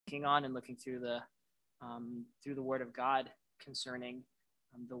thinking on and looking through the Word of God concerning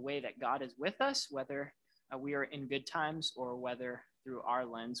the way that God is with us, whether we are in good times or whether through our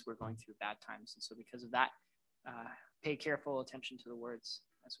lens we're going through bad times. And so because of that, pay careful attention to the words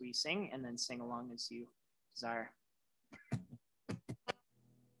as we sing, and then sing along as you desire.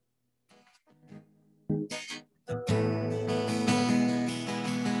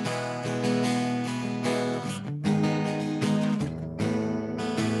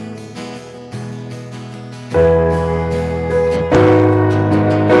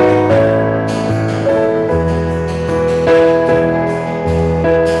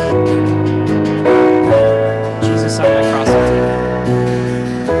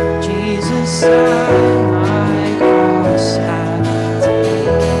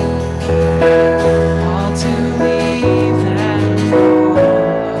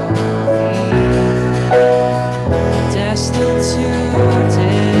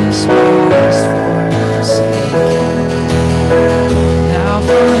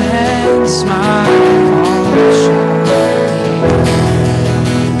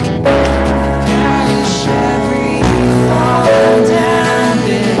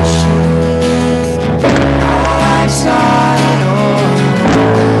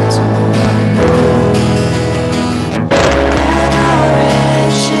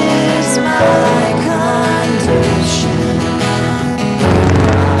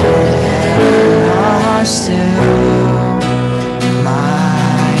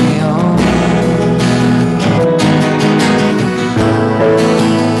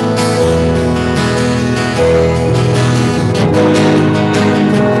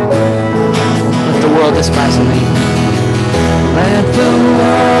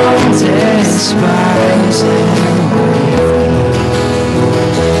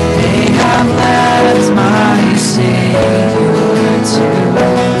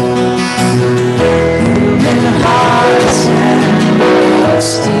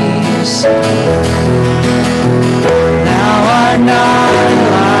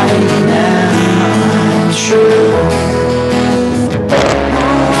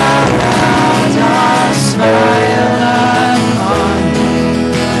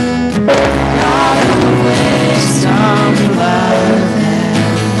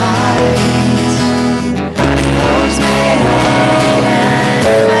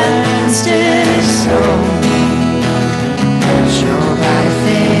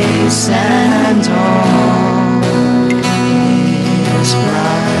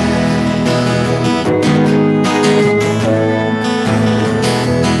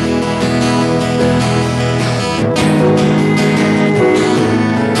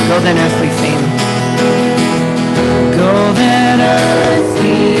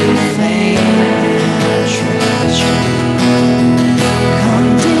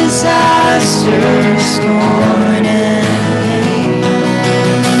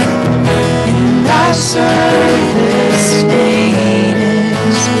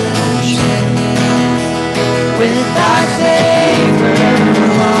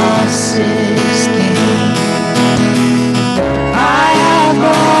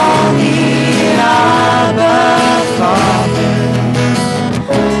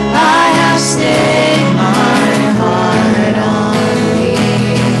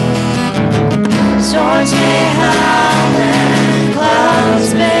 Storms may howl and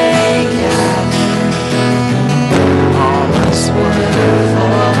clouds may gather.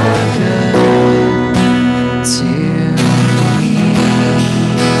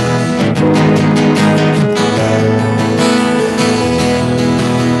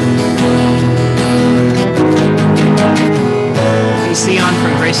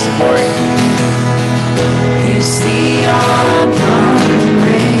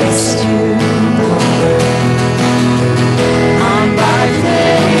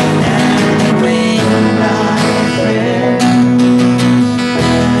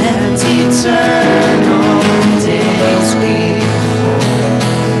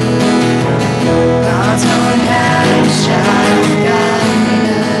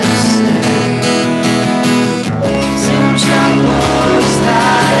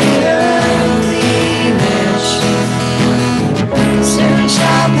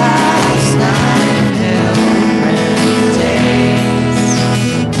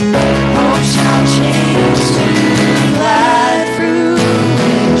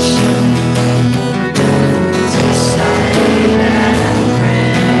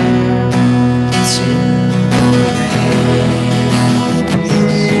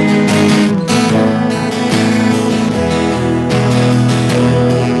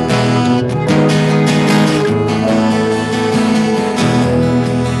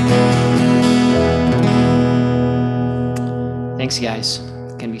 Thanks, guys.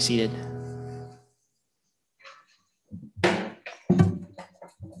 You can be seated.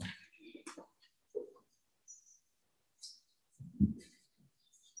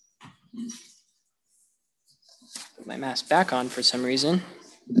 Put my mask back on for some reason.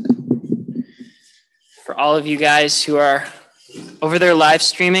 For all of you guys who are over there live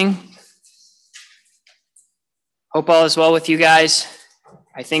streaming, hope all is well with you guys.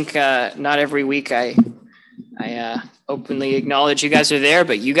 I think not every week I openly acknowledge you guys are there,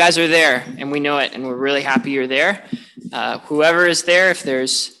 but you guys are there, and we know it, and we're really happy you're there. Whoever is there, if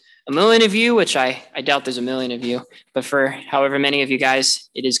there's a million of you, which I doubt there's a million of you, but for however many of you guys,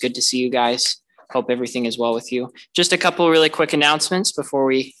 it is good to see you guys. Hope everything is well with you. Just a couple really quick announcements before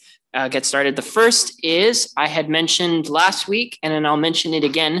we get started. The first is I had mentioned last week, and then I'll mention it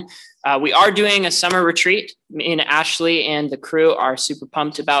again. We are doing a summer retreat. Me and Ashley and the crew are super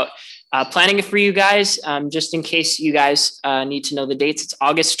pumped about planning it for you guys. Just in case you guys need to know the dates, it's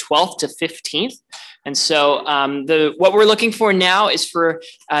August 12th to 15th. And so what we're looking for now is for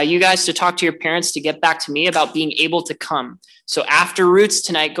you guys to talk to your parents to get back to me about being able to come. So after Roots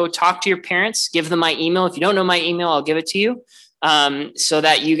tonight, go talk to your parents, give them my email. If you don't know my email, I'll give it to you so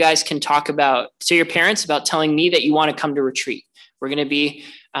that you guys can talk to your parents about telling me that you want to come to retreat. We're going to be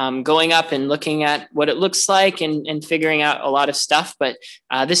going up and looking at what it looks like and figuring out a lot of stuff. But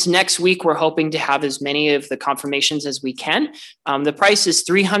this next week, we're hoping to have as many of the confirmations as we can. The price is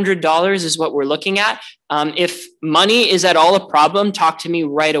 $300 is what we're looking at. If money is at all a problem, talk to me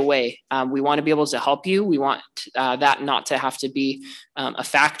right away. We want to be able to help you. We want that not to have to be a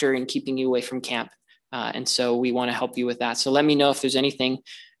factor in keeping you away from camp. And so we want to help you with that. So let me know if there's anything,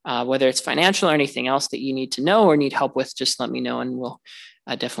 whether it's financial or anything else that you need to know or need help with, just let me know and we'll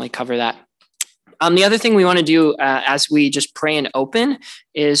definitely cover that. The other thing we want to do as we just pray and open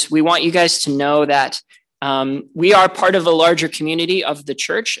is we want you guys to know that we are part of a larger community of the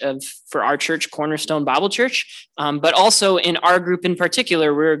church, for our church, Cornerstone Bible Church, but also in our group in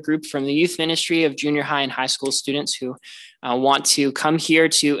particular, we're a group from the youth ministry of junior high and high school students who want to come here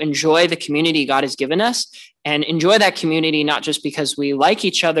to enjoy the community God has given us and enjoy that community, not just because we like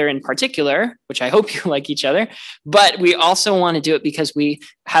each other in particular, which I hope you like each other, but we also want to do it because we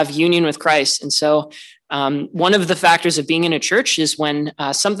have union with Christ. And so one of the factors of being in a church is when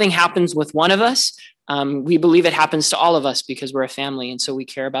something happens with one of us, we believe it happens to all of us because we're a family. And so we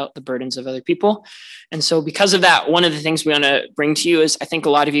care about the burdens of other people. And so because of that, one of the things we want to bring to you is I think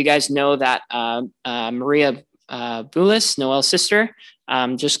a lot of you guys know that Maria Bulis, Noel's sister,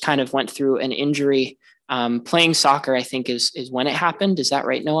 just kind of went through an injury playing soccer, I think is when it happened. Is that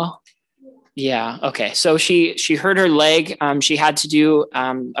right, Noel? Yeah. Okay. So she hurt her leg. She had to do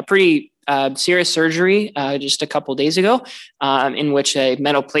a pretty serious surgery just a couple days ago in which a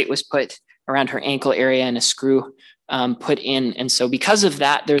metal plate was put around her ankle area and a screw put in. And so because of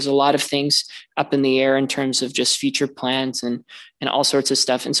that, there's a lot of things up in the air in terms of just future plans and all sorts of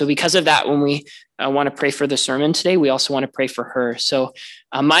stuff. And so because of that, when we want to pray for the sermon today, we also want to pray for her. So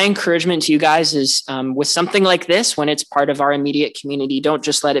my encouragement to you guys is with something like this, when it's part of our immediate community, don't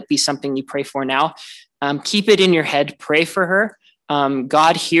just let it be something you pray for now. Keep it in your head, pray for her.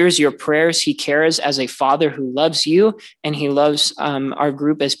 God hears your prayers. He cares as a father who loves you, and he loves our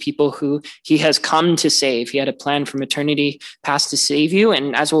group as people who he has come to save. He had a plan from eternity past to save you.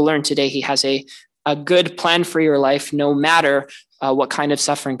 And as we'll learn today, he has a good plan for your life, no matter what kind of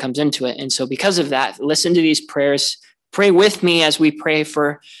suffering comes into it. And so because of that, listen to these prayers. Pray with me as we pray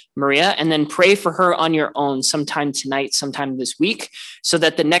for Maria, and then pray for her on your own sometime tonight, sometime this week, so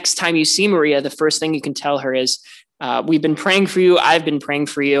that the next time you see Maria, the first thing you can tell her is, we've been praying for you. I've been praying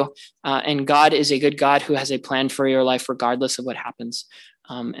for you. And God is a good God who has a plan for your life, regardless of what happens.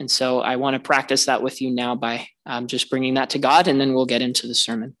 And so I want to practice that with you now by just bringing that to God, and then we'll get into the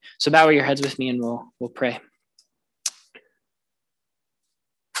sermon. So bow your heads with me and we'll pray.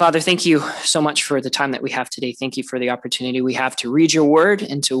 Father, thank you so much for the time that we have today. Thank you for the opportunity we have to read your word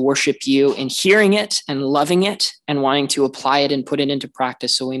and to worship you and hearing it and loving it and wanting to apply it and put it into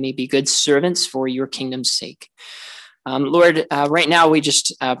practice so we may be good servants for your kingdom's sake. Lord, right now we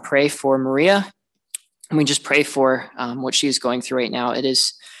just pray for Maria, and we just pray for what she is going through right now. It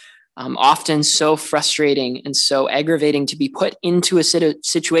is often so frustrating and so aggravating to be put into a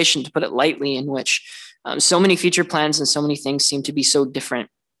situation, to put it lightly, in which so many future plans and so many things seem to be so different.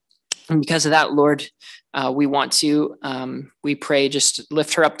 And because of that, Lord, we want to, we pray, just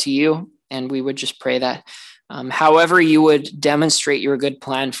lift her up to you. And we would just pray that However you would demonstrate your good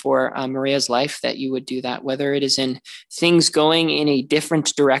plan for Maria's life, that you would do that, whether it is in things going in a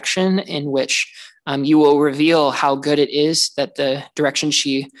different direction in which you will reveal how good it is, that the direction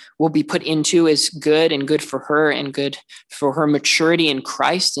she will be put into is good and good for her and good for her maturity in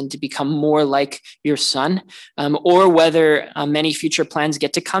Christ and to become more like your son, or whether many future plans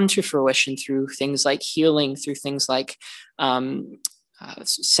get to come to fruition through things like healing, through things like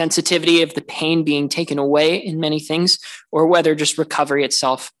sensitivity of the pain being taken away in many things, or whether just recovery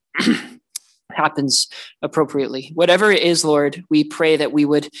itself happens appropriately. Whatever it is, Lord, we pray that we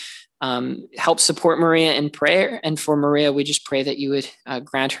would help support Maria in prayer. And for Maria, we just pray that you would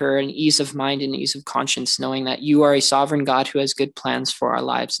grant her an ease of mind and ease of conscience, knowing that you are a sovereign God who has good plans for our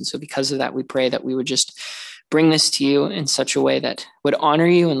lives. And so because of that, we pray that we would just bring this to you in such a way that would honor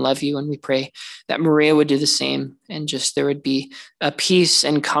you and love you. And we pray that Maria would do the same, and just there would be a peace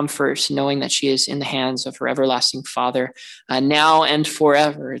and comfort knowing that she is in the hands of her everlasting Father now and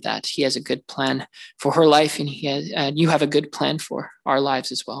forever, that he has a good plan for her life, and you have a good plan for our lives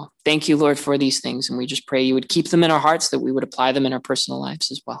as well. Thank you, Lord, for these things. And we just pray you would keep them in our hearts, that we would apply them in our personal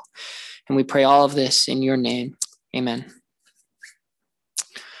lives as well. And we pray all of this in your name. Amen.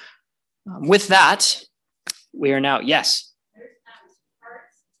 With that, we are now, yes. There's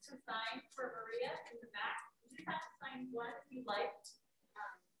cards to sign for Maria in the back. You have to sign one if you like.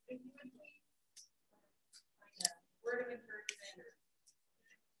 If you would please, like a word of encouragement.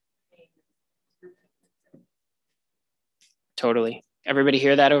 Totally. Everybody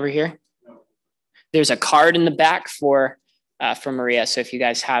hear that over here? There's a card in the back for Maria. So if you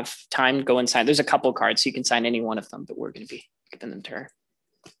guys have time, go and sign. There's a couple cards, so you can sign any one of them, but we're going to be giving them to her.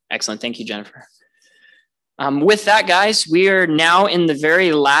 Excellent. Thank you, Jennifer. With that, guys, we are now in the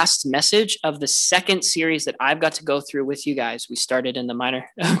very last message of the second series that I've got to go through with you guys. We started in the minor.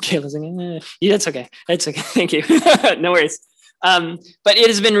 Okay, listen. Yeah, that's okay. That's okay. Thank you. No worries. But it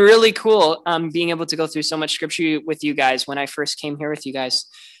has been really cool being able to go through so much scripture with you guys. When I first came here with you guys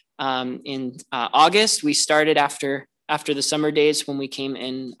in August, we started after the summer days when we came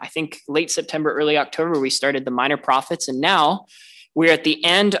in, I think late September, early October, we started the minor prophets. And now we're at the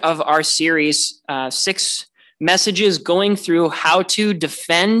end of our series, 6 messages going through how to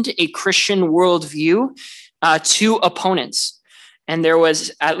defend a Christian worldview to opponents. And there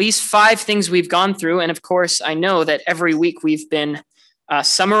was at least 5 things we've gone through. And of course, I know that every week we've been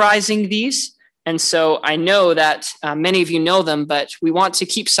summarizing these. And so I know that many of you know them, but we want to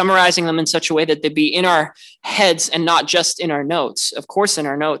keep summarizing them in such a way that they be in our heads and not just in our notes. Of course, in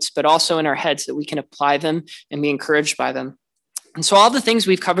our notes, but also in our heads, that we can apply them and be encouraged by them. And so all the things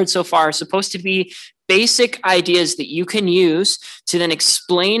we've covered so far are supposed to be basic ideas that you can use to then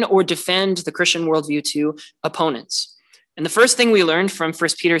explain or defend the Christian worldview to opponents. And the first thing we learned from 1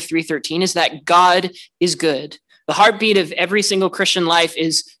 Peter 3:13 is that God is good. The heartbeat of every single Christian life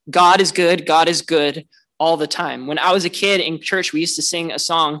is God is good all the time. When I was a kid in church, we used to sing a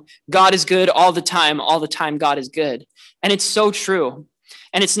song, God is good all the time, God is good. And it's so true.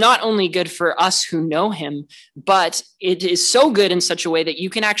 And it's not only good for us who know him, but it is so good in such a way that you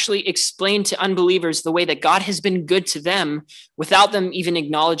can actually explain to unbelievers the way that God has been good to them without them even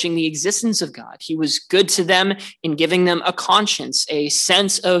acknowledging the existence of God. He was good to them in giving them a conscience, a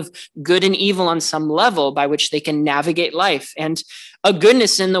sense of good and evil on some level by which they can navigate life, and a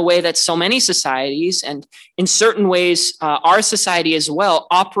goodness in the way that so many societies, and in certain ways, our society as well,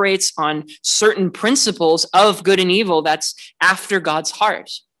 operates on certain principles of good and evil that's after God's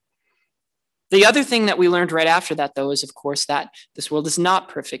heart. The other thing that we learned right after that, though, is, of course, that this world is not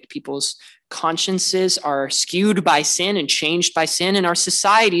perfect. People's consciences are skewed by sin and changed by sin, and our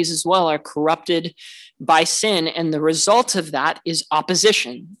societies as well are corrupted by sin. And the result of that is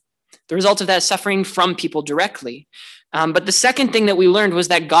opposition. The result of that is suffering from people directly. But the second thing that we learned was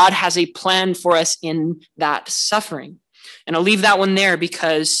that God has a plan for us in that suffering. And I'll leave that one there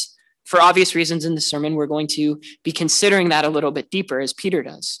because for obvious reasons in the sermon, we're going to be considering that a little bit deeper as Peter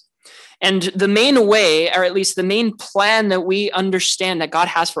does. And the main way, or at least the main plan that we understand that God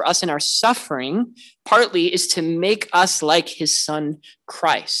has for us in our suffering, partly is to make us like his son,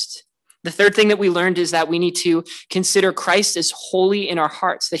 Christ. The third thing that we learned is that we need to consider Christ as holy in our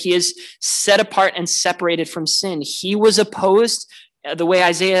hearts, that he is set apart and separated from sin. He was opposed, the way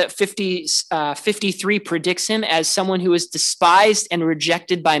Isaiah 53 predicts him, as someone who is despised and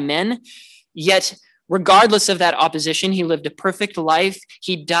rejected by men. Yet, regardless of that opposition, he lived a perfect life.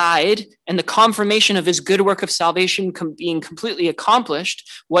 He died, and the confirmation of his good work of salvation being completely accomplished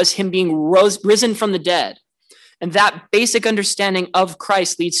was him being risen from the dead. And that basic understanding of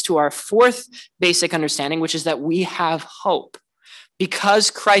Christ leads to our fourth basic understanding, which is that we have hope. Because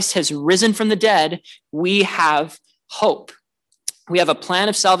Christ has risen from the dead, we have hope. We have a plan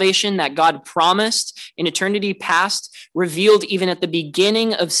of salvation that God promised in eternity past, revealed even at the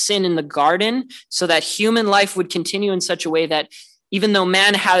beginning of sin in the garden, so that human life would continue in such a way that even though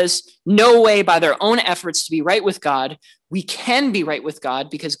man has no way by their own efforts to be right with God, we can be right with God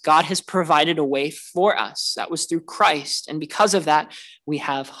because God has provided a way for us. That was through Christ. And because of that, we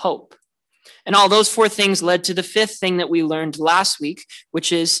have hope. And all those four things led to the fifth thing that we learned last week,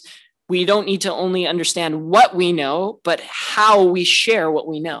 which is we don't need to only understand what we know, but how we share what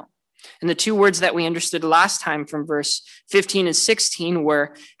we know. And the two words that we understood last time from verse 15 and 16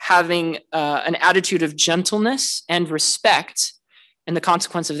 were having an attitude of gentleness and respect. And the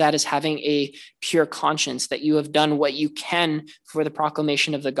consequence of that is having a pure conscience, that you have done what you can for the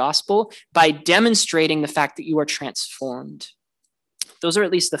proclamation of the gospel by demonstrating the fact that you are transformed. Those are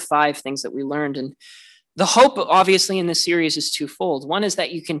at least the five things that we learned. And the hope, obviously, in this series is twofold. One is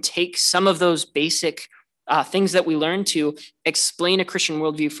that you can take some of those basic things that we learned to explain a Christian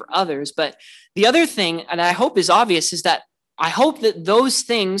worldview for others. But the other thing, and I hope is obvious, is that I hope that those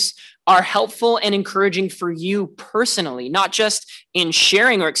things are helpful and encouraging for you personally, not just in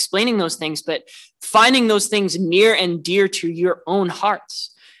sharing or explaining those things, but finding those things near and dear to your own hearts.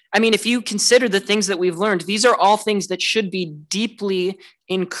 I mean, if you consider the things that we've learned, these are all things that should be deeply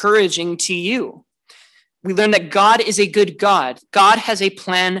encouraging to you. We learned that God is a good God. God has a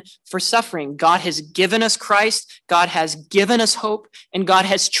plan for suffering. God has given us Christ. God has given us hope. And God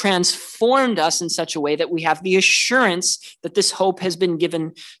has transformed us in such a way that we have the assurance that this hope has been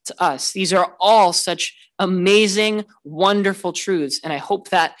given to us. These are all such amazing, wonderful truths. And I hope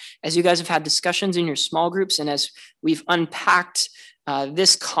that as you guys have had discussions in your small groups and as we've unpacked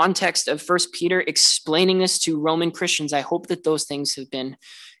this context of 1 Peter, explaining this to Roman Christians, I hope that those things have been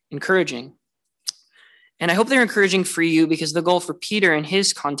encouraging. And I hope they're encouraging for you because the goal for Peter in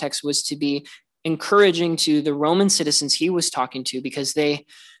his context was to be encouraging to the Roman citizens he was talking to because they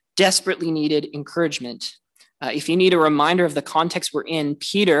desperately needed encouragement. If you need a reminder of the context we're in,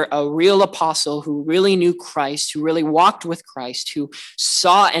 Peter, a real apostle who really knew Christ, who really walked with Christ, who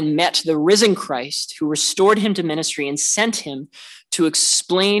saw and met the risen Christ, who restored him to ministry and sent him to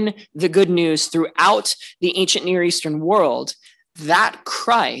explain the good news throughout the ancient Near Eastern world, that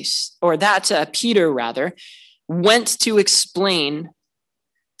Christ, or that Peter rather, went to explain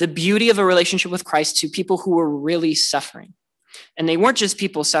the beauty of a relationship with Christ to people who were really suffering. And they weren't just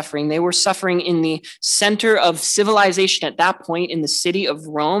people suffering, they were suffering in the center of civilization at that point in the city of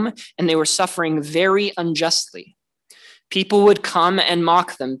Rome, and they were suffering very unjustly. People would come and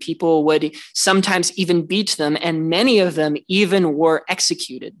mock them. People would sometimes even beat them, and many of them even were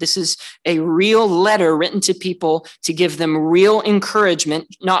executed. This is a real letter written to people to give them real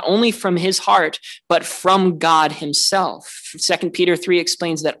encouragement, not only from his heart, but from God himself. 2 Peter 3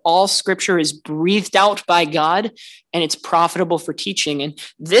 explains that all scripture is breathed out by God, and it's profitable for teaching. And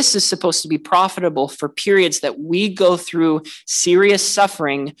this is supposed to be profitable for periods that we go through serious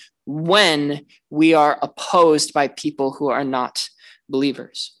suffering when we are opposed by people who are not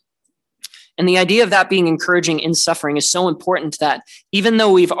believers. And the idea of that being encouraging in suffering is so important that even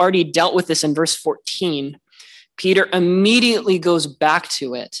though we've already dealt with this in verse 14, Peter immediately goes back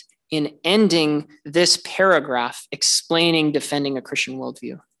to it in ending this paragraph explaining defending a Christian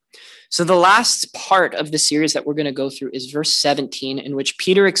worldview. So the last part of the series that we're going to go through is verse 17, in which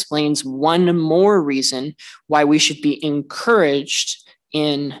Peter explains one more reason why we should be encouraged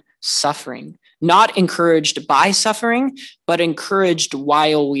in suffering, not encouraged by suffering, but encouraged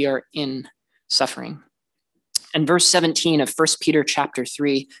while we are in suffering. And verse 17 of 1 Peter chapter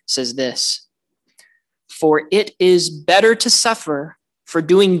 3 says this: "For it is better to suffer for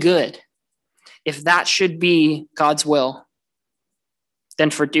doing good, if that should be God's will,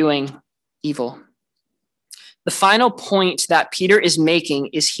 than for doing evil." The final point that Peter is making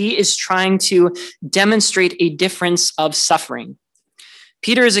is he is trying to demonstrate a difference of suffering.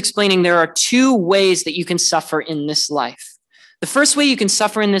 Peter is explaining there are two ways that you can suffer in this life. The first way you can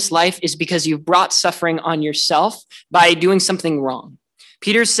suffer in this life is because you've brought suffering on yourself by doing something wrong.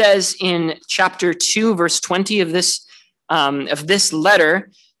 Peter says in chapter 2, verse 20 of this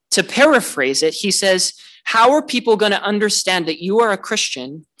letter, to paraphrase it, he says, "How are people going to understand that you are a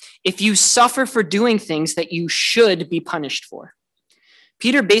Christian if you suffer for doing things that you should be punished for?"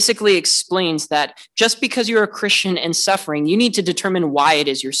 Peter basically explains that just because you're a Christian and suffering, you need to determine why it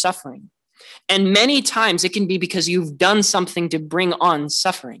is you're suffering. And many times it can be because you've done something to bring on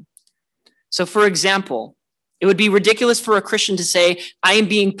suffering. So for example, it would be ridiculous for a Christian to say, "I am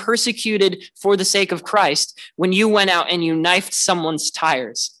being persecuted for the sake of Christ," when you went out and you knifed someone's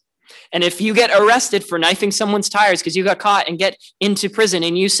tires. And if you get arrested for knifing someone's tires because you got caught and get into prison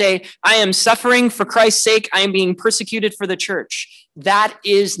and you say, I am suffering for Christ's sake, I am being persecuted for the church, that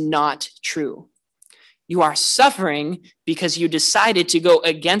is not true. You are suffering because you decided to go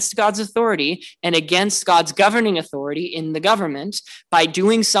against God's authority and against God's governing authority in the government by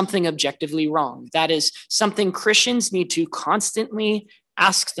doing something objectively wrong. That is something Christians need to constantly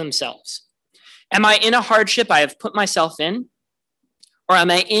ask themselves. Am I in a hardship I have put myself in? Or am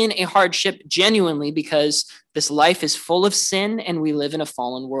I in a hardship genuinely because this life is full of sin and we live in a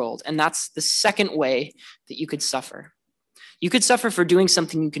fallen world? And that's the second way that you could suffer. You could suffer for doing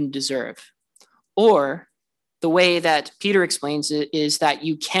something you can deserve. Or the way that Peter explains it is that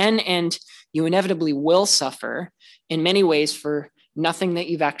you can and you inevitably will suffer in many ways for nothing that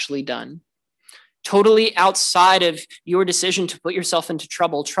you've actually done. Totally outside of your decision to put yourself into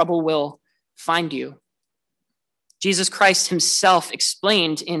trouble, trouble will find you. Jesus Christ himself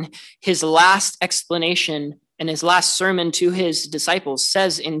explained in his last explanation and his last sermon to his disciples,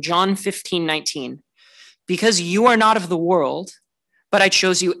 says in John 15:19, because you are not of the world, but I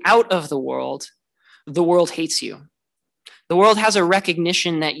chose you out of the world hates you. The world has a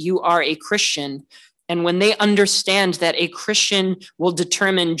recognition that you are a Christian, and when they understand that a Christian will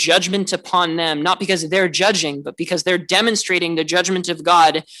determine judgment upon them, not because they're judging, but because they're demonstrating the judgment of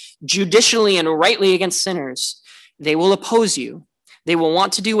God judicially and rightly against sinners, they will oppose you. They will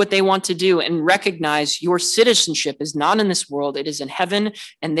want to do what they want to do and recognize your citizenship is not in this world, it is in heaven,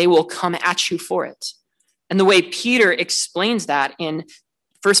 and they will come at you for it. And the way Peter explains that in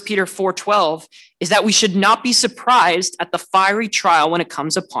 1 Peter 4:12 is that we should not be surprised at the fiery trial when it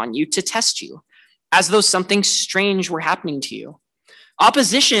comes upon you to test you, as though something strange were happening to you.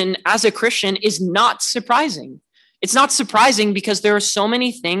 Opposition as a Christian is not surprising. It's not surprising because there are so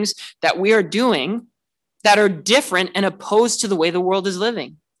many things that we are doing that are different and opposed to the way the world is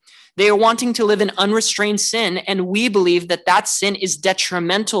living. They are wanting to live in unrestrained sin, and we believe that that sin is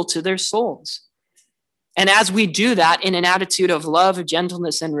detrimental to their souls. And as we do that in an attitude of love,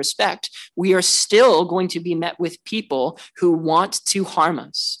 gentleness, and respect, we are still going to be met with people who want to harm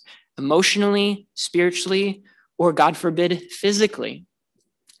us emotionally, spiritually, or God forbid, physically.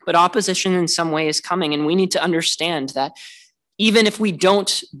 But opposition in some way is coming, and we need to understand that even if we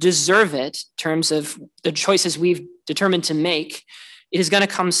don't deserve it in terms of the choices we've determined to make, it is going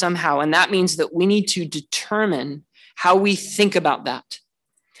to come somehow. And that means that we need to determine how we think about that.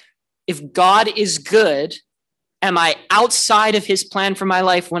 If God is good, am I outside of his plan for my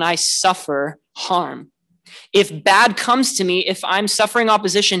life when I suffer harm? If bad comes to me, if I'm suffering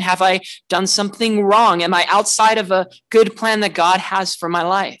opposition, have I done something wrong? Am I outside of a good plan that God has for my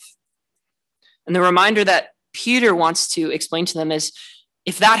life? And the reminder that Peter wants to explain to them is,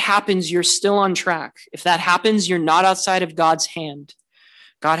 if that happens, you're still on track. If that happens, you're not outside of God's hand.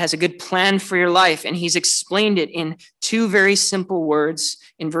 God has a good plan for your life, and he's explained it in two very simple words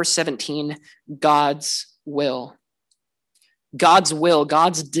in verse 17, God's will. God's will,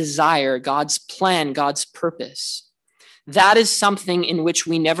 God's desire, God's plan, God's purpose. That is something in which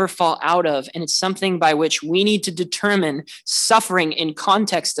we never fall out of, and it's something by which we need to determine suffering in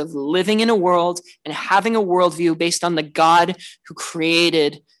context of living in a world and having a worldview based on the God who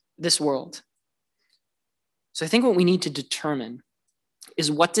created this world. So I think what we need to determine is,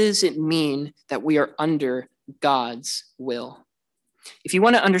 what does it mean that we are under God's will? If you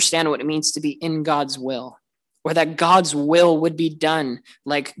want to understand what it means to be in God's will, or that God's will would be done,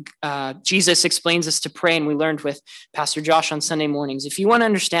 like Jesus explains us to pray, and we learned with Pastor Josh on Sunday mornings. If you want to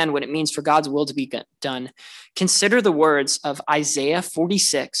understand what it means for God's will to be done, consider the words of Isaiah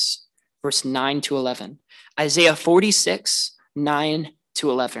 46, verse 9 to 11. Isaiah 46, 9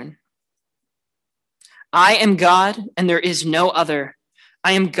 to 11. I am God, and there is no other.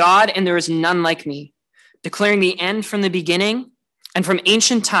 I am God, and there is none like me, declaring the end from the beginning, and from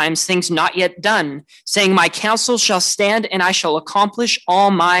ancient times things not yet done, saying, my counsel shall stand, and I shall accomplish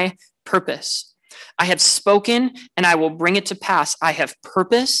all my purpose. I have spoken, and I will bring it to pass. I have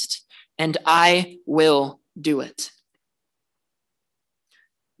purposed, and I will do it.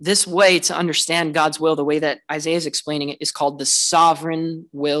 This way to understand God's will, the way that Isaiah is explaining it, is called the sovereign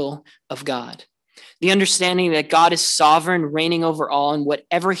will of God. The understanding that God is sovereign, reigning over all, and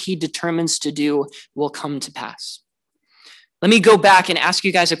whatever he determines to do will come to pass. Let me go back and ask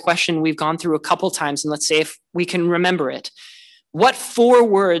you guys a question we've gone through a couple times, and let's see if we can remember it. What 4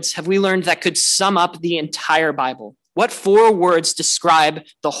 words have we learned that could sum up the entire Bible? What 4 words describe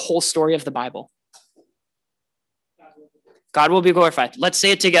the whole story of the Bible? God will be glorified. Let's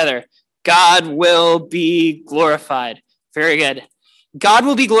say it together. God will be glorified. Very good. God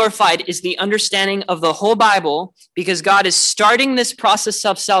will be glorified is the understanding of the whole Bible, because God is starting this process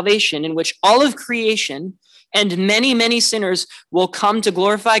of salvation in which all of creation and many, many sinners will come to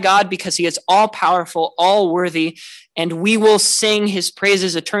glorify God because he is all powerful, all worthy, and we will sing his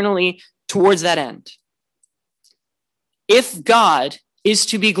praises eternally towards that end. If God is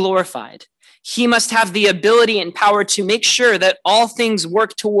to be glorified, he must have the ability and power to make sure that all things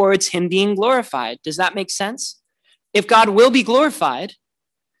work towards him being glorified. Does that make sense? If God will be glorified,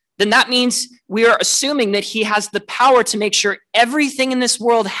 then that means we are assuming that he has the power to make sure everything in this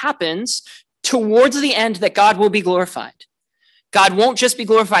world happens towards the end that God will be glorified. God won't just be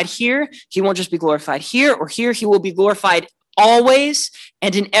glorified here. He won't just be glorified here or here. He will be glorified always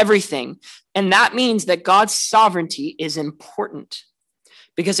and in everything. And that means that God's sovereignty is important,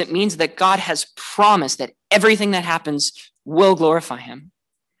 because it means that God has promised that everything that happens will glorify him.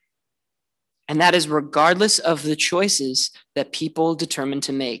 And that is regardless of the choices that people determine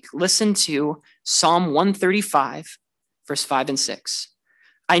to make. Listen to Psalm 135, verse 5 and 6.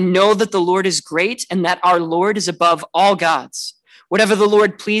 I know that the Lord is great and that our Lord is above all gods. Whatever the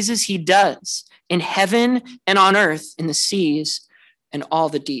Lord pleases, he does in heaven and on earth, in the seas and all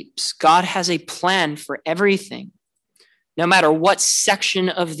the deeps. God has a plan for everything. No matter what section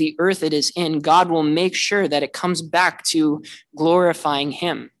of the earth it is in, God will make sure that it comes back to glorifying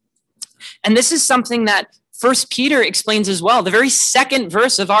him. And this is something that 1 Peter explains as well. The very second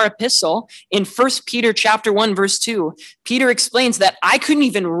verse of our epistle in 1 Peter chapter 1, verse 2, Peter explains that I couldn't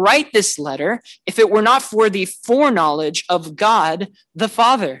even write this letter if it were not for the foreknowledge of God the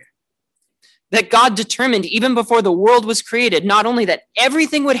Father. That God determined even before the world was created, not only that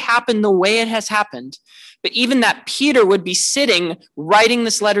everything would happen the way it has happened, but even that Peter would be sitting writing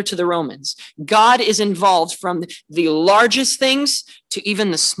this letter to the Romans. God is involved from the largest things to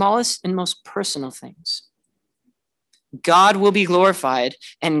even the smallest and most personal things. God will be glorified,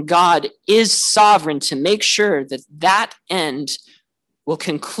 and God is sovereign to make sure that that end will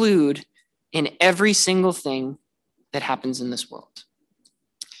conclude in every single thing that happens in this world.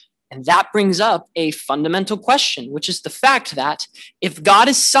 And that brings up a fundamental question, which is the fact that if God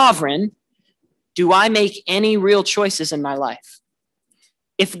is sovereign, do I make any real choices in my life?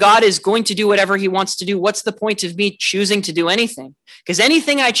 If God is going to do whatever he wants to do, what's the point of me choosing to do anything? Because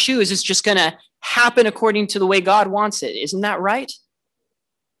anything I choose is just going to happen according to the way God wants it. Isn't that right?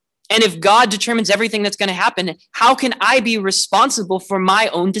 And if God determines everything that's going to happen, how can I be responsible for my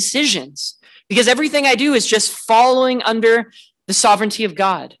own decisions? Because everything I do is just following under the sovereignty of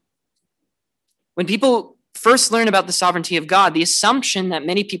God. When people first learn about the sovereignty of God, the assumption that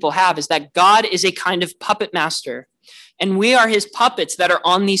many people have is that God is a kind of puppet master, and we are his puppets that are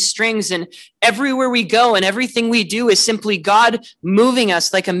on these strings, and everywhere we go and everything we do is simply God moving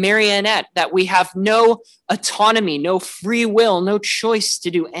us like a marionette, that we have no autonomy, no free will, no choice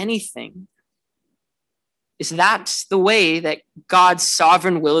to do anything. Is that the way that God's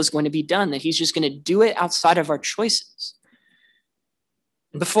sovereign will is going to be done, that he's just going to do it outside of our choices?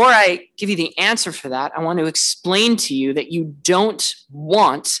 Before I give you the answer for that, I want to explain to you that you don't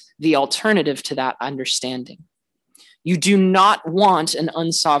want the alternative to that understanding. You do not want an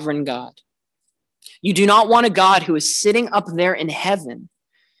unsovereign God. You do not want a God who is sitting up there in heaven,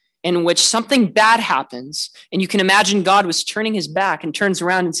 in which something bad happens, and you can imagine God was turning his back and turns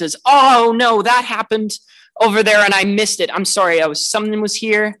around and says, oh no, that happened over there and I missed it. I'm sorry, something was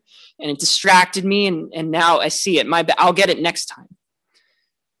here and it distracted me, and now I see it. I'll get it next time.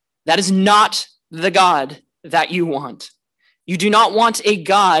 That is not the God that you want. You do not want a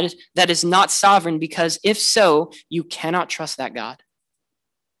God that is not sovereign, because if so, you cannot trust that God.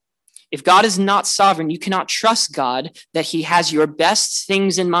 If God is not sovereign, you cannot trust God that he has your best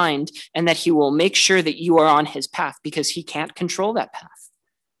things in mind and that he will make sure that you are on his path, because he can't control that path.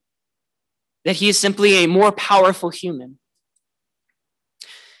 That he is simply a more powerful human.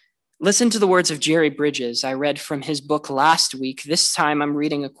 Listen to the words of Jerry Bridges. I read from his book last week. This time I'm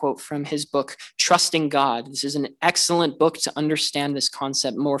reading a quote from his book, Trusting God. This is an excellent book to understand this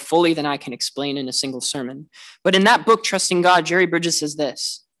concept more fully than I can explain in a single sermon. But in that book, Trusting God, Jerry Bridges says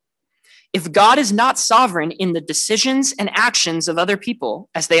this: if God is not sovereign in the decisions and actions of other people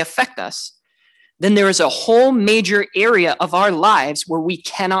as they affect us, then there is a whole major area of our lives where we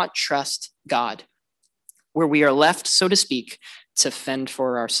cannot trust God, where we are left, so to speak, to fend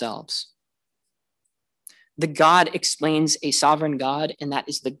for ourselves. The God explains a sovereign God, and that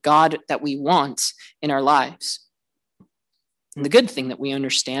is the God that we want in our lives. And the good thing that we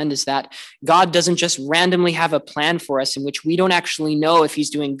understand is that God doesn't just randomly have a plan for us in which we don't actually know if he's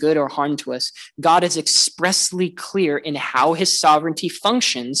doing good or harm to us. God is expressly clear in how his sovereignty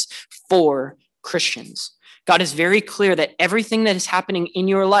functions for Christians. God is very clear that everything that is happening in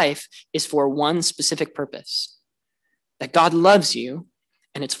your life is for one specific purpose, that God loves you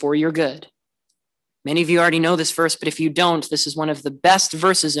and it's for your good. Many of you already know this verse, but if you don't, this is one of the best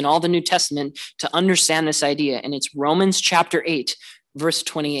verses in all the New Testament to understand this idea. And it's Romans chapter 8, verse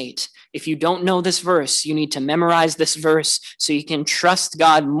 28. If you don't know this verse, you need to memorize this verse so you can trust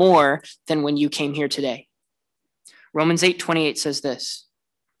God more than when you came here today. Romans 8:28 says this,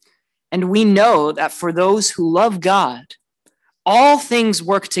 and we know that for those who love God, all things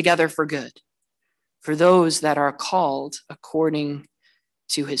work together for good, for those that are called according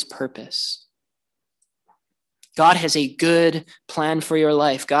to his purpose. God has a good plan for your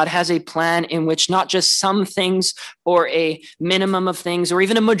life. God has a plan in which not just some things or a minimum of things or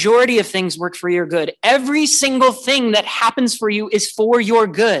even a majority of things work for your good. Every single thing that happens for you is for your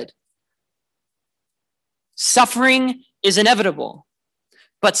good. Suffering is inevitable,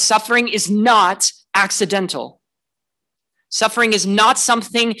 but suffering is not accidental. Suffering is not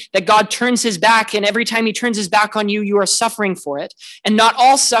something that God turns his back, and every time he turns his back on you, you are suffering for it. And not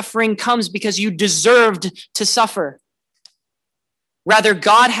all suffering comes because you deserved to suffer. Rather,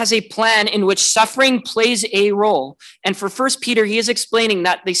 God has a plan in which suffering plays a role. And for 1 Peter, he is explaining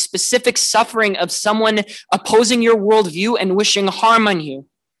that the specific suffering of someone opposing your worldview and wishing harm on you.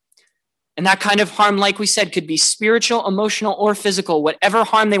 And that kind of harm, like we said, could be spiritual, emotional, or physical, whatever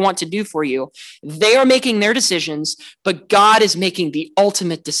harm they want to do for you. They are making their decisions, but God is making the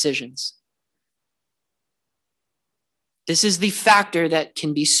ultimate decisions. This is the factor that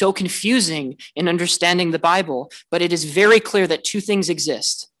can be so confusing in understanding the Bible, but it is very clear that two things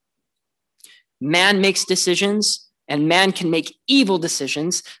exist. Man makes decisions, and man can make evil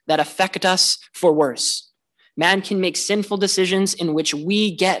decisions that affect us for worse. Man can make sinful decisions in which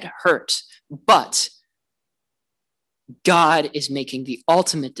we get hurt, but God is making the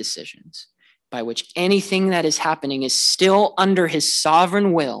ultimate decisions by which anything that is happening is still under his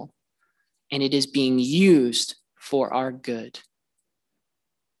sovereign will, and it is being used for our good.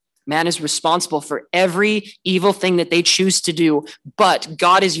 Man is responsible for every evil thing that they choose to do, but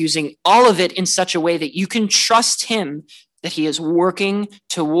God is using all of it in such a way that you can trust him that he is working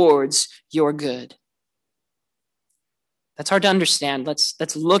towards your good. That's hard to understand.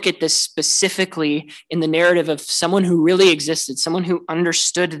 Let's look at this specifically in the narrative of someone who really existed, someone who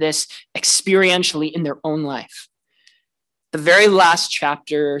understood this experientially in their own life. The very last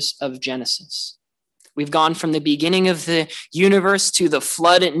chapters of Genesis. We've gone from the beginning of the universe to the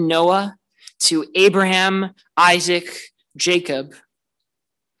flood at Noah, to Abraham, Isaac, Jacob,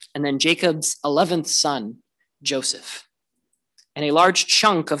 and then Jacob's 11th son, Joseph. And a large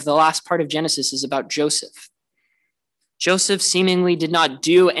chunk of the last part of Genesis is about Joseph. Joseph seemingly did not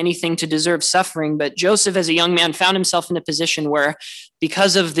do anything to deserve suffering, but Joseph, as a young man, found himself in a position where,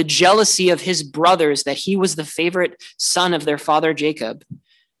 because of the jealousy of his brothers, that he was the favorite son of their father Jacob,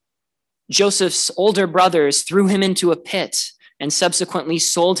 Joseph's older brothers threw him into a pit and subsequently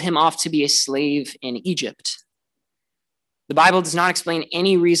sold him off to be a slave in Egypt. The Bible does not explain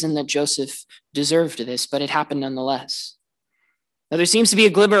any reason that Joseph deserved this, but it happened nonetheless. Now, there seems to be a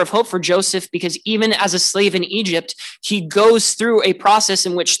glimmer of hope for Joseph because even as a slave in Egypt, he goes through a process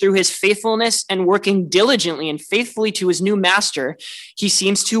in which, through his faithfulness and working diligently and faithfully to his new master, he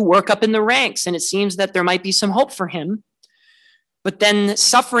seems to work up in the ranks, and it seems that there might be some hope for him. But then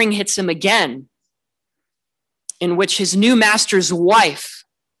suffering hits him again, in which his new master's wife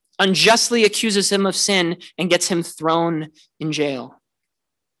unjustly accuses him of sin and gets him thrown in jail.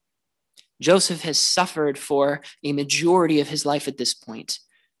 Joseph has suffered for a majority of his life at this point.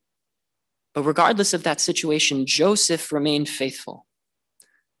 But regardless of that situation, Joseph remained faithful.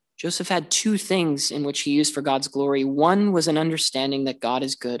 Joseph had two things in which he used for God's glory. One was an understanding that God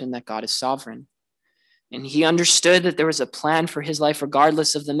is good and that God is sovereign. And he understood that there was a plan for his life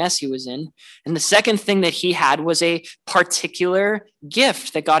regardless of the mess he was in. And the second thing that he had was a particular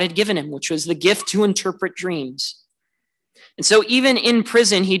gift that God had given him, which was the gift to interpret dreams. And so even in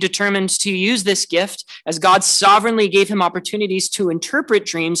prison, he determined to use this gift as God sovereignly gave him opportunities to interpret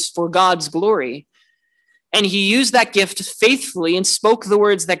dreams for God's glory. And he used that gift faithfully and spoke the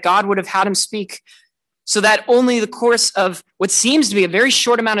words that God would have had him speak, so that only the course of what seems to be a very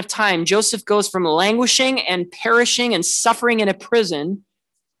short amount of time, Joseph goes from languishing and perishing and suffering in a prison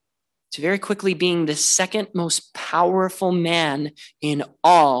to very quickly being the second most powerful man in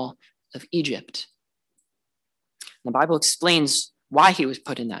all of Egypt. The Bible explains why he was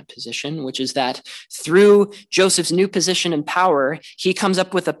put in that position, which is that through Joseph's new position and power, he comes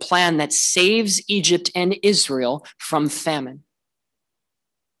up with a plan that saves Egypt and Israel from famine.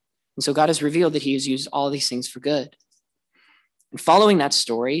 And so God has revealed that he has used all these things for good. And following that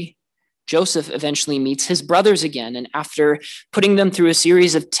story, Joseph eventually meets his brothers again, and after putting them through a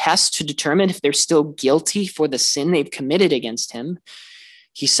series of tests to determine if they're still guilty for the sin they've committed against him,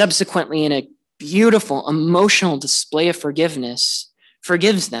 he subsequently, in a beautiful, emotional display of forgiveness,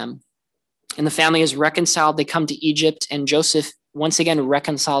 forgives them. And the family is reconciled. They come to Egypt, and Joseph once again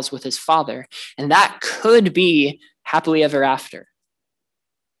reconciles with his father. And that could be happily ever after.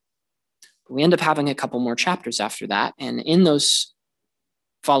 But we end up having a couple more chapters after that. And in those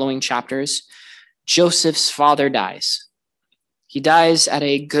following chapters, Joseph's father dies. He dies at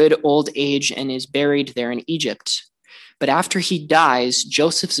a good old age and is buried there in Egypt. But after he dies,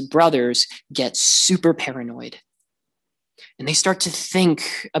 Joseph's brothers get super paranoid. And they start to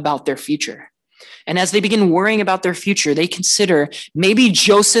think about their future. And as they begin worrying about their future, they consider maybe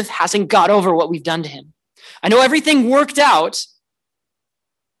Joseph hasn't got over what we've done to him. I know everything worked out,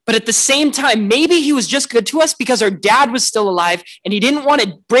 but at the same time, maybe he was just good to us because our dad was still alive and he didn't want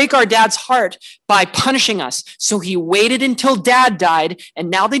to break our dad's heart by punishing us. So he waited until dad died. And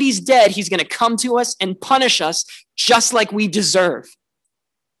now that he's dead, he's going to come to us and punish us just like we deserve.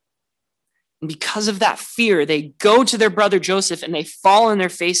 And because of that fear, they go to their brother Joseph and they fall on their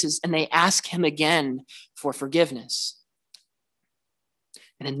faces and they ask him again for forgiveness.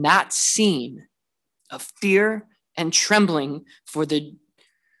 And in that scene of fear and trembling for the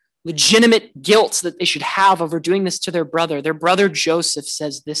legitimate guilt that they should have over doing this to their brother Joseph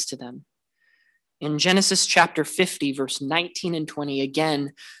says this to them. In Genesis chapter 50, verse 19 and 20,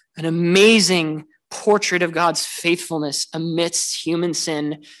 again, an amazing portrait of God's faithfulness amidst human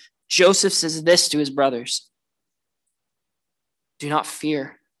sin. Joseph says this to his brothers: "Do not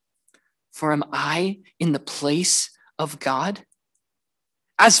fear, for am I in the place of God?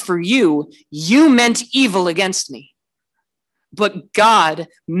 As for you, you meant evil against me, but God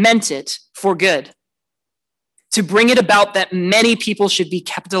meant it for good, to bring it about that many people should be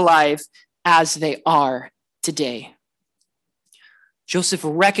kept alive as they are today." Joseph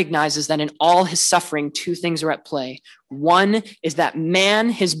recognizes that in all his suffering, two things are at play. One is that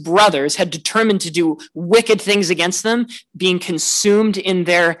man, his brothers, had determined to do wicked things against them, being consumed in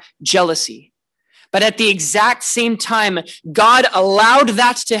their jealousy. But at the exact same time, God allowed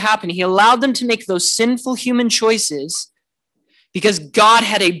that to happen. He allowed them to make those sinful human choices because God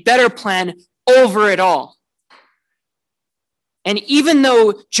had a better plan over it all. And even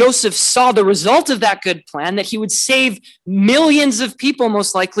though Joseph saw the result of that good plan, that he would save millions of people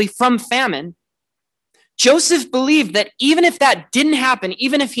most likely from famine, Joseph believed that even if that didn't happen,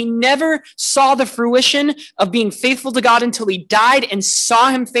 even if he never saw the fruition of being faithful to God until he died and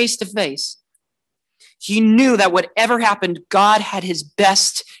saw him face to face, he knew that whatever happened, God had his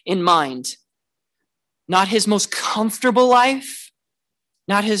best in mind. Not his most comfortable life,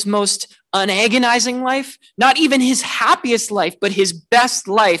 not his most unagonizing life, not even his happiest life, but his best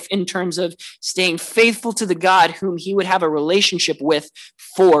life in terms of staying faithful to the God whom he would have a relationship with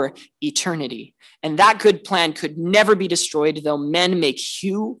for eternity. And that good plan could never be destroyed, though men make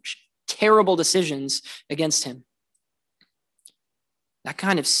huge, terrible decisions against him. That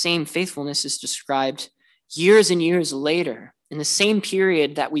kind of same faithfulness is described years and years later in the same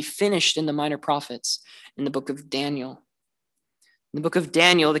period that we finished in the Minor Prophets in the book of Daniel. In the book of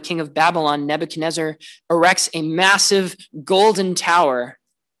Daniel, the king of Babylon, Nebuchadnezzar, erects a massive golden tower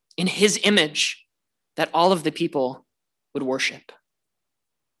in his image that all of the people would worship.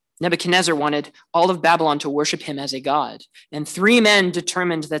 Nebuchadnezzar wanted all of Babylon to worship him as a god, and three men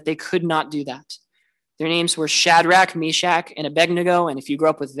determined that they could not do that. Their names were Shadrach, Meshach, and Abednego, and if you grew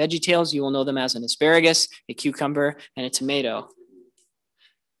up with VeggieTales, you will know them as an asparagus, a cucumber, and a tomato.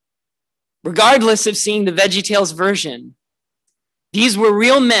 Regardless of seeing the VeggieTales version, these were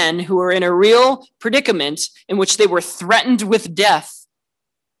real men who were in a real predicament in which they were threatened with death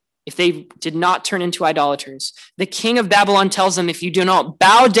if they did not turn into idolaters. The king of Babylon tells them, if you do not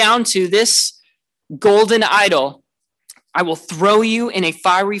bow down to this golden idol, I will throw you in a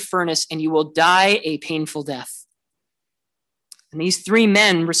fiery furnace and you will die a painful death. And these three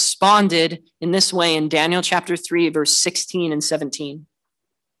men responded in this way in Daniel chapter 3, verse 16 and 17.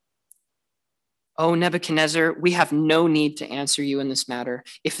 "O Nebuchadnezzar, we have no need to answer you in this matter.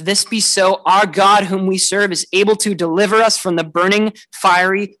 If this be so, our God whom we serve is able to deliver us from the burning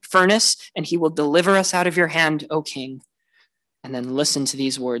fiery furnace, and he will deliver us out of your hand, O king." And then listen to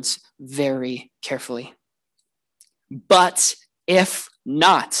these words very carefully. "But if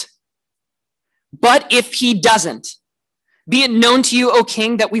not, but if he doesn't, be it known to you, O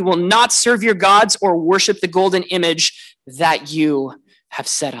king, that we will not serve your gods or worship the golden image that you have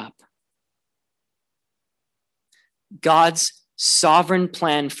set up." God's sovereign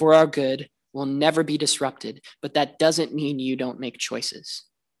plan for our good will never be disrupted, but that doesn't mean you don't make choices.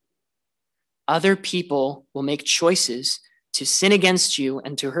 Other people will make choices to sin against you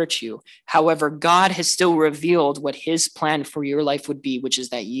and to hurt you. However, God has still revealed what his plan for your life would be, which is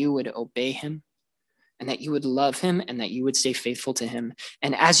that you would obey him and that you would love him and that you would stay faithful to him.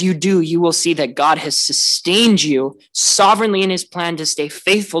 And as you do, you will see that God has sustained you sovereignly in his plan to stay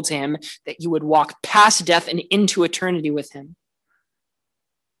faithful to him, that you would walk past death and into eternity with him.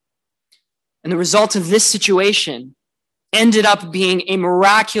 And the result of this situation ended up being a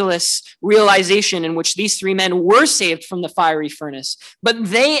miraculous realization in which these three men were saved from the fiery furnace. But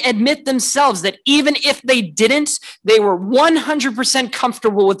they admit themselves that even if they didn't, they were 100%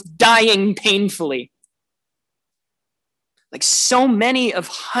 comfortable with dying painfully. Like so many of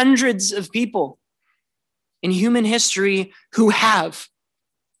hundreds of people in human history who have.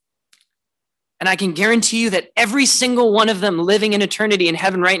 And I can guarantee you that every single one of them living in eternity in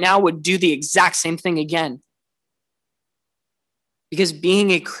heaven right now would do the exact same thing again. Because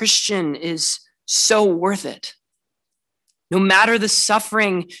being a Christian is so worth it. No matter the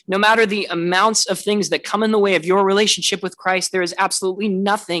suffering, no matter the amounts of things that come in the way of your relationship with Christ, there is absolutely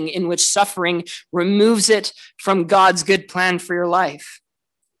nothing in which suffering removes it from God's good plan for your life.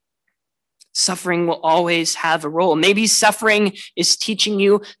 Suffering will always have a role. Maybe suffering is teaching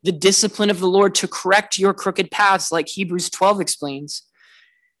you the discipline of the Lord to correct your crooked paths, like Hebrews 12 explains.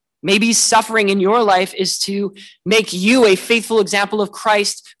 Maybe suffering in your life is to make you a faithful example of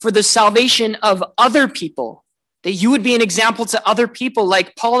Christ for the salvation of other people, that you would be an example to other people,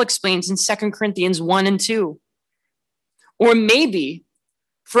 like Paul explains in 2 Corinthians 1 and 2. Or maybe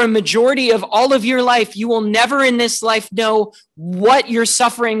for a majority of all of your life, you will never in this life know what your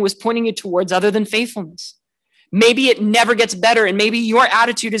suffering was pointing you towards other than faithfulness. Maybe it never gets better, and maybe your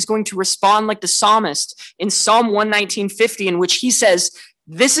attitude is going to respond like the psalmist in Psalm 119:50, in which he says,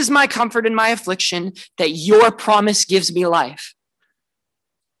 "This is my comfort in my affliction, that your promise gives me life."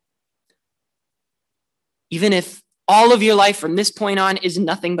 Even if all of your life from this point on is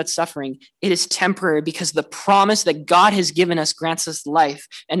nothing but suffering, it is temporary because the promise that God has given us grants us life,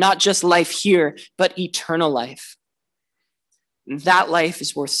 and not just life here, but eternal life. And that life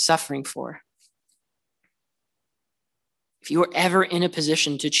is worth suffering for. If you are ever in a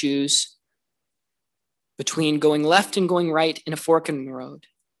position to choose between going left and going right in a fork in the road,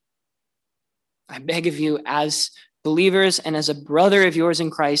 I beg of you, as believers and as a brother of yours in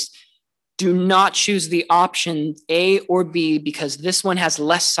Christ, do not choose the option A or B because this one has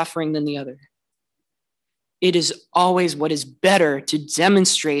less suffering than the other. It is always what is better to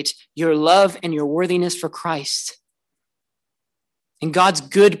demonstrate your love and your worthiness for Christ. And God's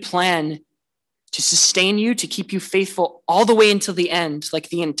good plan to sustain you, to keep you faithful all the way until the end, like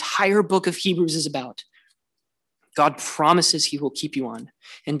the entire book of Hebrews is about. God promises he will keep you on.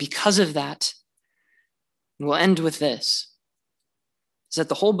 And because of that, and we'll end with this, is that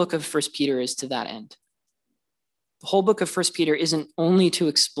the whole book of 1 Peter is to that end. The whole book of 1 Peter isn't only to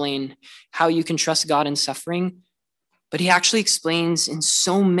explain how you can trust God in suffering, but he actually explains in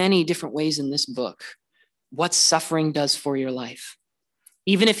so many different ways in this book what suffering does for your life.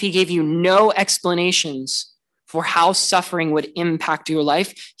 Even if he gave you no explanations for how suffering would impact your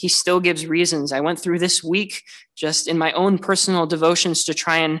life, he still gives reasons. I went through this week just in my own personal devotions to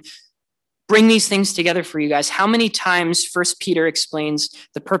try and bring these things together for you guys. How many times 1 Peter explains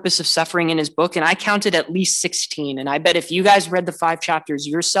the purpose of suffering in his book? And I counted at least 16. And I bet if you guys read the 5 chapters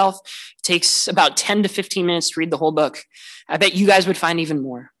yourself, it takes about 10 to 15 minutes to read the whole book. I bet you guys would find even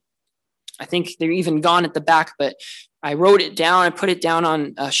more. I think they're even gone at the back, but I wrote it down. I put it down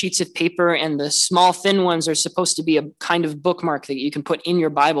on sheets of paper, and the small thin ones are supposed to be a kind of bookmark that you can put in your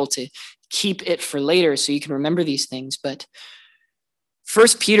Bible to keep it for later so you can remember these things. But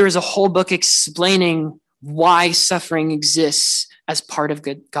 1 Peter is a whole book explaining why suffering exists as part of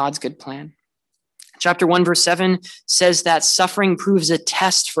God's good plan. Chapter 1, verse 7 says that suffering proves a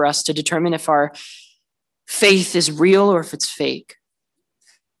test for us to determine if our faith is real or if it's fake.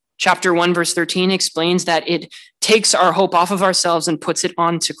 Chapter 1, verse 13 explains that it takes our hope off of ourselves and puts it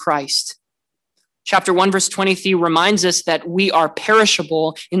onto Christ. Chapter 1, verse 23 reminds us that we are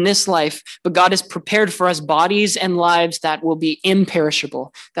perishable in this life, but God has prepared for us bodies and lives that will be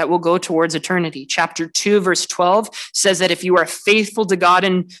imperishable, that will go towards eternity. Chapter 2, verse 12 says that if you are faithful to God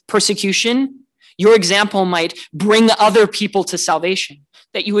in persecution, your example might bring other people to salvation,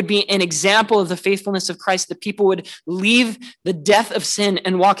 that you would be an example of the faithfulness of Christ, that people would leave the death of sin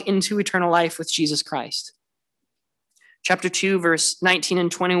and walk into eternal life with Jesus Christ. Chapter 2, verse 19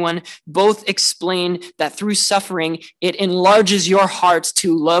 and 21 both explain that through suffering, it enlarges your heart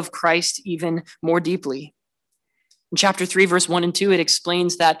to love Christ even more deeply. In chapter 3, verse 1 and 2, it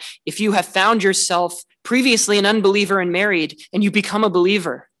explains that if you have found yourself previously an unbeliever and married, and you become a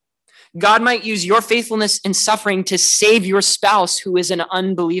believer, God might use your faithfulness in suffering to save your spouse who is an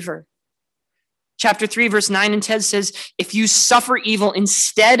unbeliever. Chapter 3, verse 9 and 10 says, if you suffer evil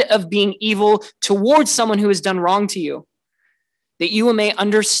instead of being evil towards someone who has done wrong to you, that you may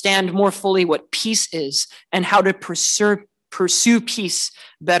understand more fully what peace is and how to pursue peace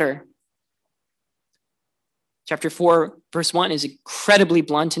better. Chapter 4, verse 1 is incredibly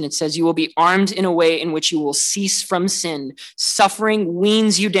blunt, and it says, you will be armed in a way in which you will cease from sin. Suffering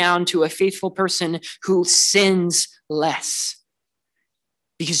weans you down to a faithful person who sins less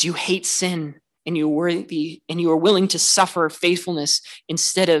because you hate sin and you are willing to suffer faithfulness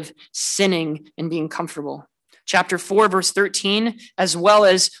instead of sinning and being comfortable. Chapter 4, verse 13, as well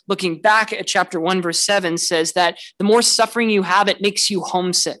as looking back at chapter 1, verse 7, says that the more suffering you have, it makes you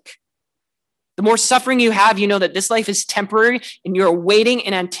homesick. The more suffering you have, you know that this life is temporary and you're waiting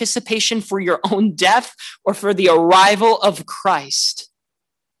in anticipation for your own death or for the arrival of Christ.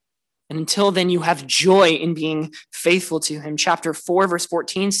 And until then, you have joy in being faithful to him. Chapter 4, verse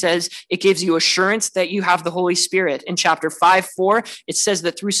 14 says it gives you assurance that you have the Holy Spirit. In chapter 5, 4, it says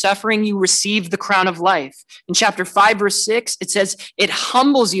that through suffering, you receive the crown of life. In chapter 5, verse 6, it says it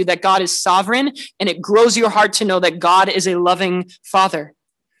humbles you that God is sovereign, and it grows your heart to know that God is a loving Father.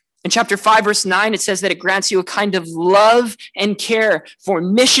 In chapter 5, verse 9, it says that it grants you a kind of love and care for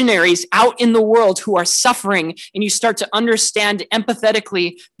missionaries out in the world who are suffering, and you start to understand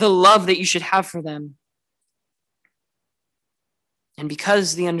empathetically the love that you should have for them. And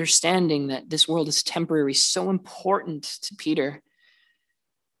because the understanding that this world is temporary is so important to Peter,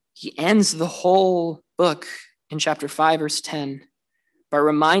 he ends the whole book in chapter 5, verse 10 by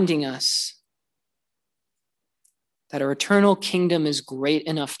reminding us that our eternal kingdom is great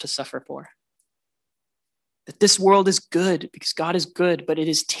enough to suffer for. That this world is good because God is good, but it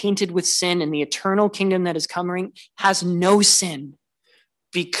is tainted with sin, and the eternal kingdom that is coming has no sin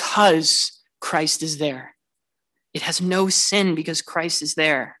because Christ is there. It has no sin because Christ is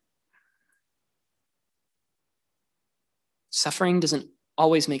there. Suffering doesn't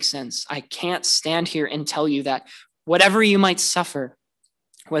always make sense. I can't stand here and tell you that whatever you might suffer,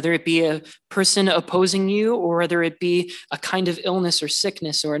 whether it be a person opposing you or whether it be a kind of illness or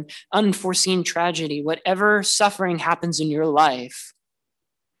sickness or an unforeseen tragedy, whatever suffering happens in your life,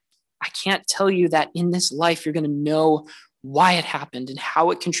 I can't tell you that in this life you're going to know why it happened and how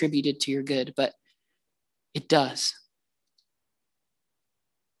it contributed to your good, but it does.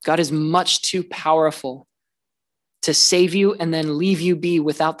 God is much too powerful to save you and then leave you be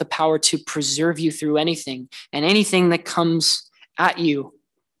without the power to preserve you through anything. And anything that comes at you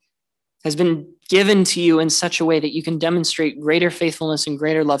has been given to you in such a way that you can demonstrate greater faithfulness and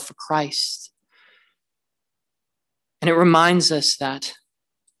greater love for Christ. And it reminds us that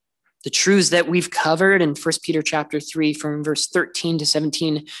the truths that we've covered in 1 Peter chapter 3 from verse 13 to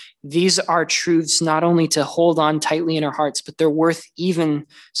 17, these are truths not only to hold on tightly in our hearts, but they're worth even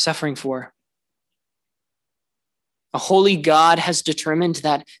suffering for. A holy God has determined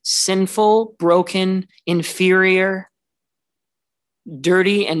that sinful, broken, inferior,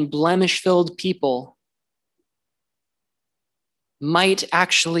 dirty and blemish-filled people might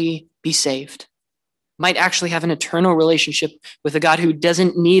actually be saved, might actually have an eternal relationship with a God who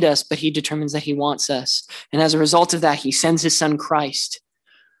doesn't need us, but he determines that he wants us. And as a result of that, he sends his son Christ,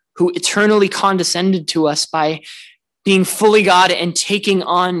 who eternally condescended to us by being fully God and taking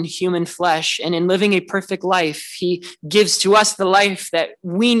on human flesh. And in living a perfect life, he gives to us the life that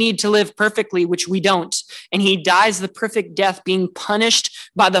we need to live perfectly, which we don't. And he dies the perfect death, being punished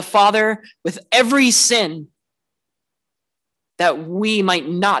by the Father with every sin that we might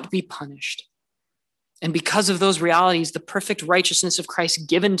not be punished. And because of those realities, the perfect righteousness of Christ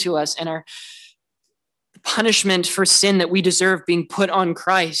given to us and our punishment for sin that we deserve being put on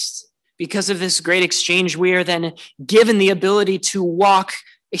Christ, because of this great exchange, we are then given the ability to walk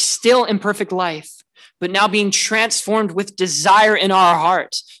a still imperfect life, but now being transformed with desire in our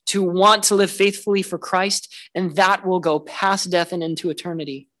heart to want to live faithfully for Christ, and that will go past death and into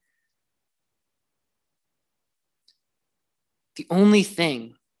eternity. The only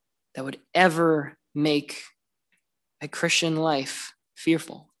thing that would ever make a Christian life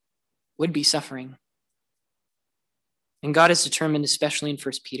fearful would be suffering. And God has determined, especially in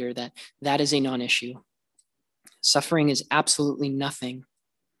 1 Peter, that that is a non-issue. Suffering is absolutely nothing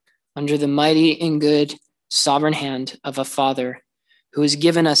under the mighty and good sovereign hand of a Father who has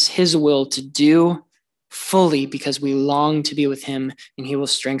given us his will to do fully because we long to be with him, and he will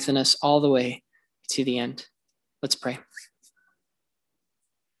strengthen us all the way to the end. Let's pray.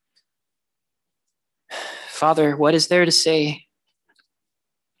 Father, what is there to say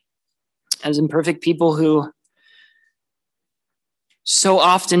as imperfect people who so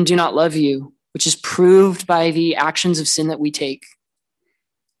often do not love you, which is proved by the actions of sin that we take.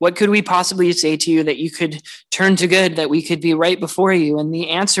 What could we possibly say to you that you could turn to good, that we could be right before you? And the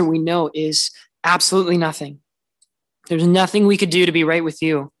answer we know is absolutely nothing. There's nothing we could do to be right with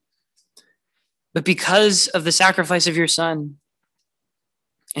you. But because of the sacrifice of your son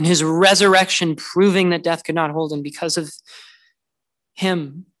and his resurrection, proving that death could not hold him, because of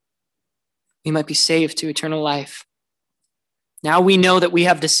him, we might be saved to eternal life. Now we know that we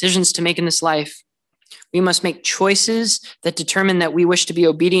have decisions to make in this life. We must make choices that determine that we wish to be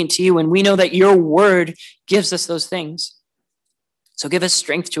obedient to you, and we know that your word gives us those things. So give us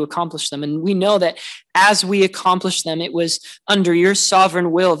strength to accomplish them. And we know that as we accomplish them, it was under your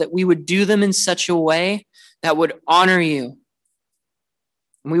sovereign will that we would do them in such a way that would honor you.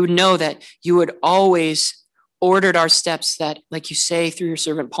 And we would know that you would always ordered our steps, that, like you say through your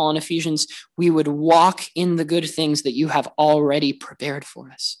servant Paul in Ephesians, we would walk in the good things that you have already prepared for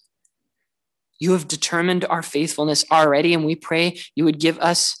us. You have determined our faithfulness already, and we pray you would give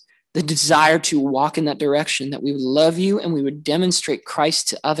us the desire to walk in that direction, that we would love you and we would demonstrate Christ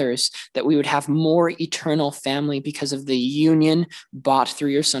to others, that we would have more eternal family because of the union bought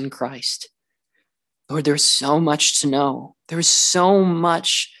through your son Christ. Lord, there's so much to know. There's so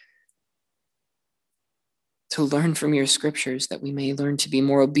much to learn from your scriptures, that we may learn to be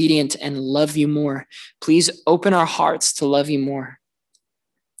more obedient and love you more. Please open our hearts to love you more.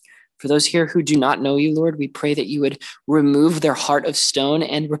 For those here who do not know you, Lord, we pray that you would remove their heart of stone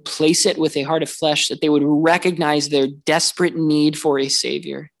and replace it with a heart of flesh, that they would recognize their desperate need for a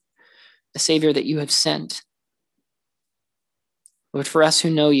Savior that you have sent. Lord, for us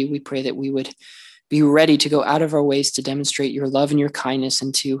who know you, we pray that we would be ready to go out of our ways to demonstrate your love and your kindness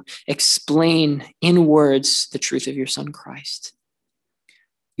and to explain in words the truth of your Son, Christ.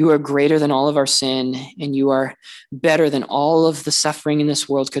 You are greater than all of our sin, and you are better than all of the suffering in this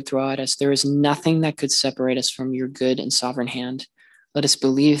world could throw at us. There is nothing that could separate us from your good and sovereign hand. Let us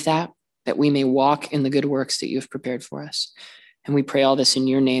believe that we may walk in the good works that you have prepared for us. And we pray all this in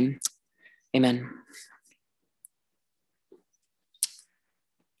your name. Amen.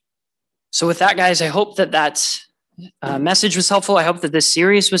 So with that, guys, I hope that message was helpful. I hope that this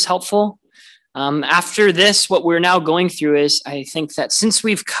series was helpful. After this, what we're now going through is, I think that since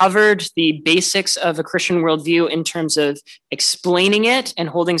we've covered the basics of a Christian worldview in terms of explaining it and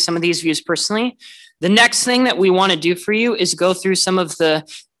holding some of these views personally, the next thing that we want to do for you is go through some of the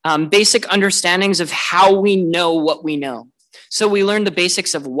basic understandings of how we know what we know. So we learned the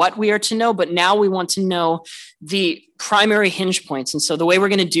basics of what we are to know, but now we want to know the primary hinge points. And so the way we're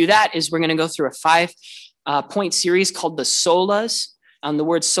going to do that is we're going to go through a 5-point series called the solas. The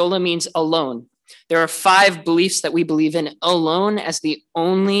word sola means alone. There are 5 beliefs that we believe in alone as the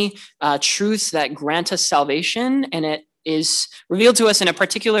only truths that grant us salvation. And it is revealed to us in a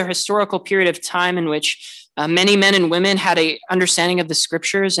particular historical period of time in which many men and women had an understanding of the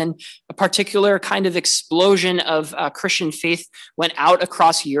scriptures, and a particular kind of explosion of Christian faith went out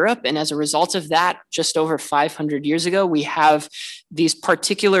across Europe. And as a result of that, just over 500 years ago, we have these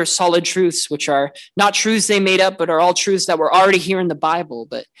particular solid truths, which are not truths they made up, but are all truths that were already here in the Bible,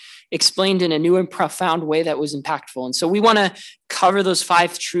 but explained in a new and profound way that was impactful. And so we want to cover those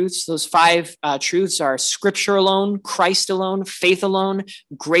 5 truths. Those 5 truths are scripture alone, Christ alone, faith alone,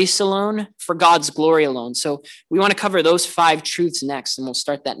 grace alone, for God's glory alone. So we want to cover those 5 truths next, and we'll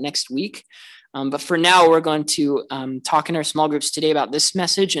start that next week. But for now, we're going to talk in our small groups today about this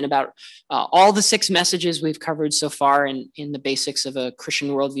message and about all the 6 messages we've covered so far in the basics of a Christian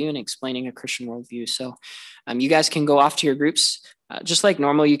worldview and explaining a Christian worldview. So you guys can go off to your groups. Just like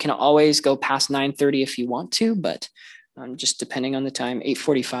normal, you can always go past 9:30 if you want to, but just depending on the time,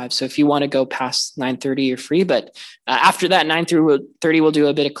 8:45. So if you want to go past 9:30, you're free. But after that, 9:30, we'll do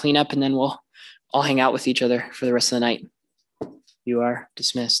a bit of cleanup, and then we'll all hang out with each other for the rest of the night. You are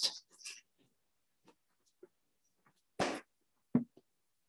dismissed.